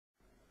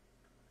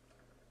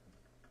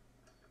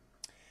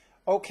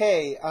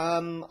Okay,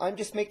 I'm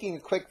just making a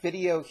quick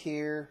video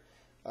here.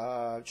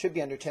 It should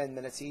be under 10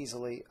 minutes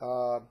easily.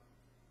 I'm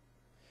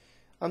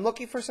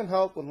looking for some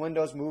help with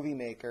Windows Movie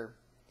Maker.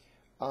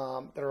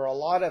 There are a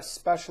lot of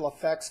special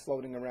effects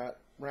floating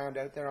around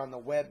out there on the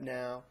web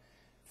now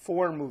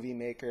for Movie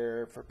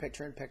Maker, for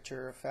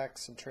picture-in-picture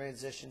effects and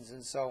transitions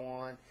and so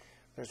on.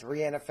 There's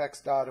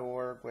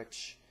FX.org,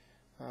 which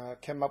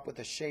came up with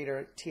the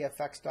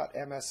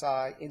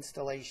ShaderTFX.msi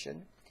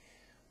installation,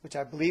 which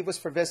I believe was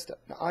for Vista.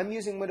 Now, I'm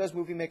using Windows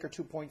Movie Maker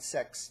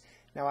 2.6.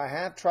 Now, I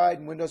have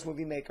tried Windows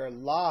Movie Maker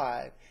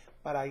Live,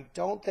 but I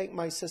don't think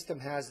my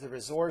system has the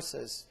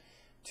resources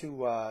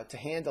to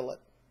handle it.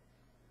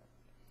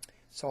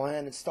 So I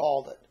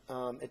uninstalled it.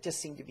 It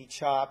just seemed to be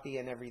choppy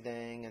and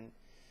everything, and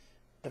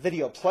the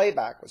video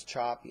playback was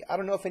choppy. I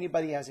don't know if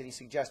anybody has any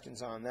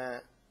suggestions on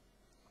that.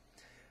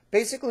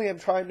 Basically, I'm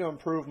trying to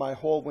improve my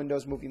whole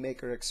Windows Movie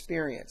Maker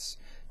experience.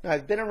 Now,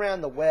 I've been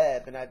around the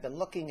web, and I've been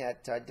looking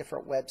at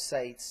different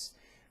websites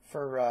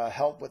for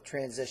help with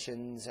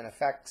transitions and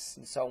effects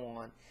and so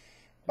on,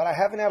 but I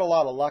haven't had a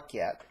lot of luck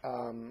yet.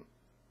 I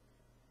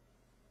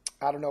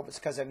don't know if it's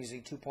because I'm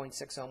using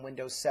 2.6 on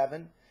Windows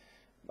 7.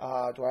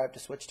 Do I have to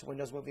switch to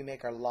Windows Movie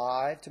Maker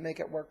Live to make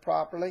it work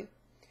properly?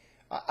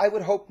 I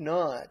would hope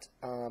not.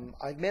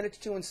 I've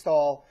managed to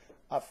install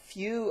a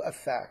few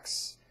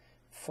effects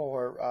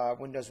for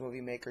Windows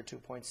Movie Maker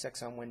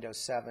 2.6 on Windows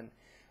 7,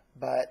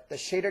 but the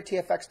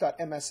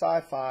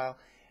ShaderTFX.msi file,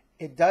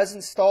 it does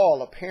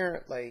install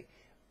apparently,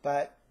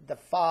 but the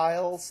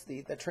files,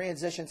 the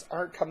transitions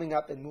aren't coming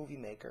up in Movie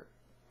Maker.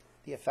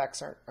 The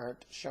effects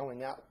aren't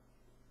showing up.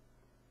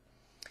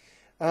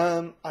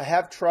 I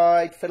have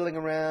tried fiddling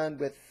around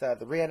with the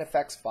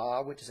FX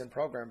file, which is in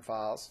Program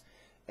Files,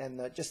 and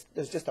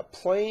there's just a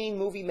plain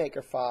Movie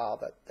Maker file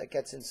that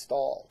gets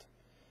installed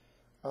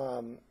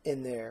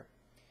in there.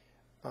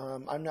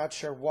 I'm not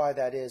sure why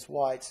that is,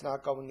 why it's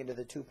not going into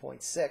the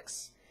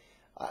 2.6.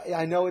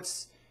 I know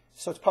it's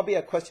probably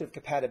a question of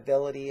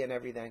compatibility and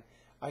everything.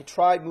 I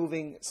tried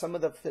moving some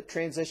of the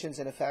transitions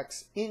and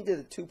effects into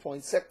the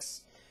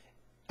 2.6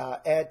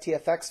 Add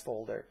TFX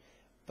folder,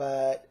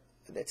 but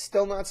it's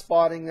still not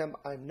spotting them.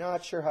 I'm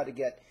not sure how to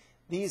get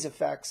these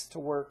effects to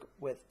work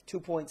with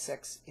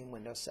 2.6 in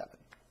Windows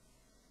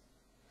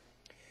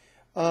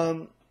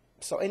 7.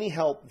 So any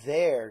help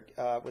there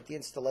with the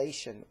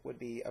installation would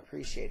be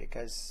appreciated,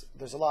 because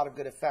there's a lot of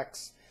good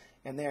effects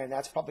in there, and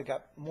that's probably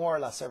got more or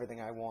less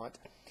everything I want.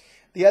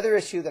 The other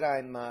issue that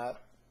I'm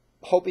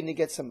hoping to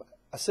get some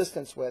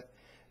assistance with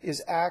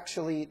is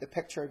actually the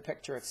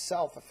picture-in-picture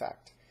itself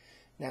effect.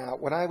 Now,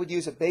 when I would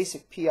use a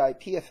basic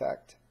PIP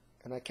effect,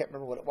 and I can't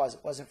remember what it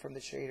wasn't from the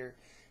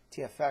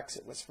ShaderTFX,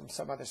 it was from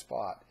some other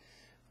spot.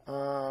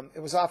 It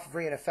was off of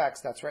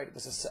FX, that's right. It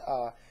was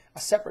a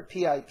separate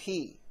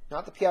PIP.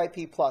 Not the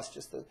PIP Plus,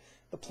 just the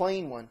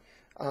plain one.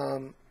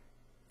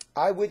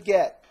 I would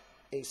get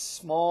a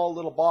small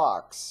little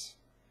box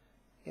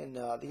in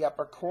the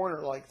upper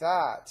corner like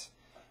that.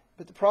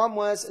 But the problem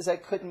was I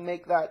couldn't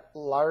make that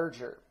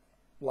larger,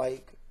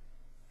 like,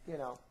 you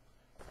know,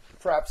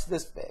 perhaps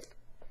this big.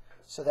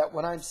 So that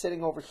when I'm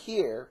sitting over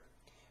here,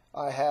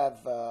 I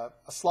have a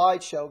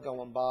slideshow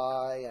going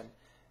by,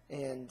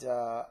 and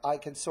I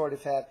can sort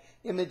of have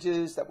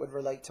images that would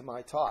relate to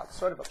my talk,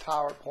 sort of a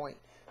PowerPoint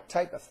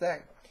type of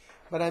thing.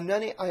 But I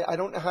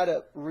don't know how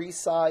to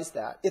resize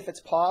that, if it's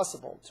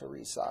possible to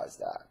resize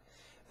that.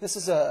 This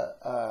is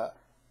a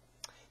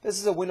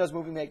Windows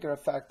Movie Maker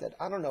effect that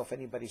I don't know if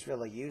anybody's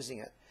really using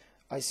it.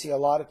 I see a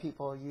lot of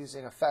people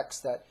using effects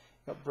that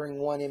bring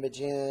one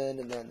image in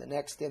and then the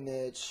next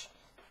image,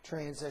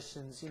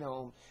 transitions,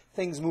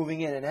 things moving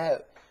in and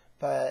out.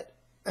 But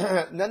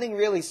nothing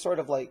really sort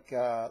of like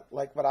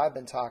what I've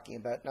been talking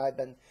about. And I've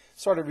been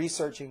sort of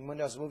researching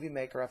Windows Movie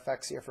Maker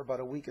effects here for about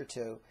a week or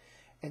two,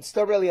 and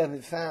still really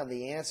haven't found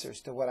the answers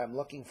to what I'm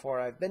looking for.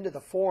 I've been to the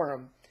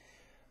forum,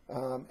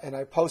 and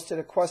I posted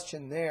a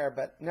question there,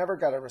 but never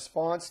got a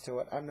response to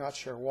it. I'm not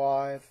sure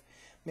why.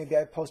 Maybe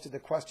I posted the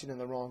question in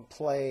the wrong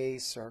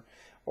place, or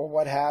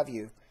what have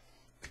you.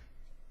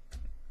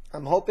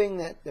 I'm hoping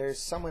that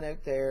there's someone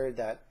out there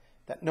that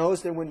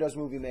knows their Windows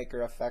Movie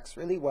Maker effects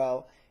really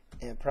well,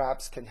 and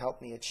perhaps can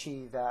help me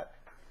achieve that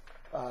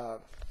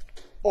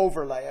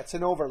overlay. It's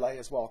an overlay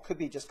as well. It could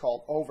be just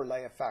called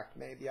overlay effect,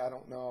 maybe. I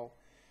don't know.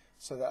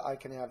 So that I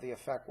can have the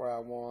effect where I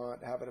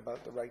want, have it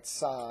about the right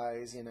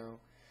size,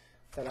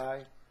 that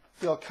I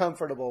feel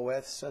comfortable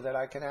with, so that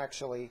I can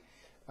actually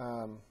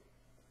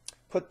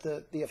put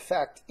the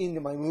effect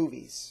into my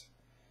movies.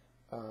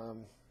 I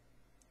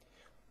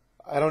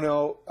don't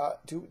know,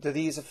 do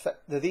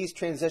these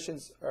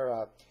transitions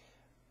or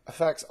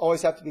effects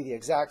always have to be the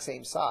exact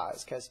same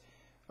size? Because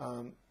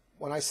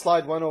when I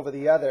slide one over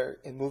the other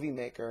in Movie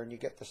Maker and you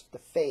get the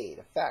fade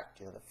effect,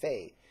 the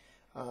fade,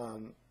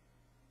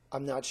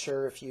 I'm not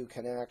sure if you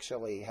can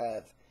actually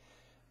have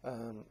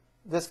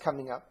this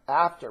coming up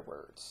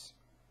afterwards,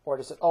 or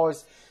does it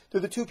always? Do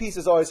the two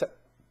pieces always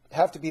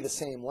have to be the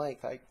same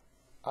length?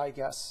 I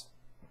guess.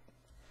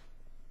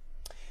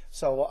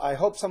 So I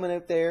hope someone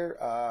out there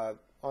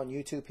on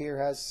YouTube here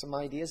has some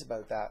ideas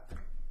about that.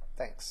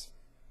 Thanks.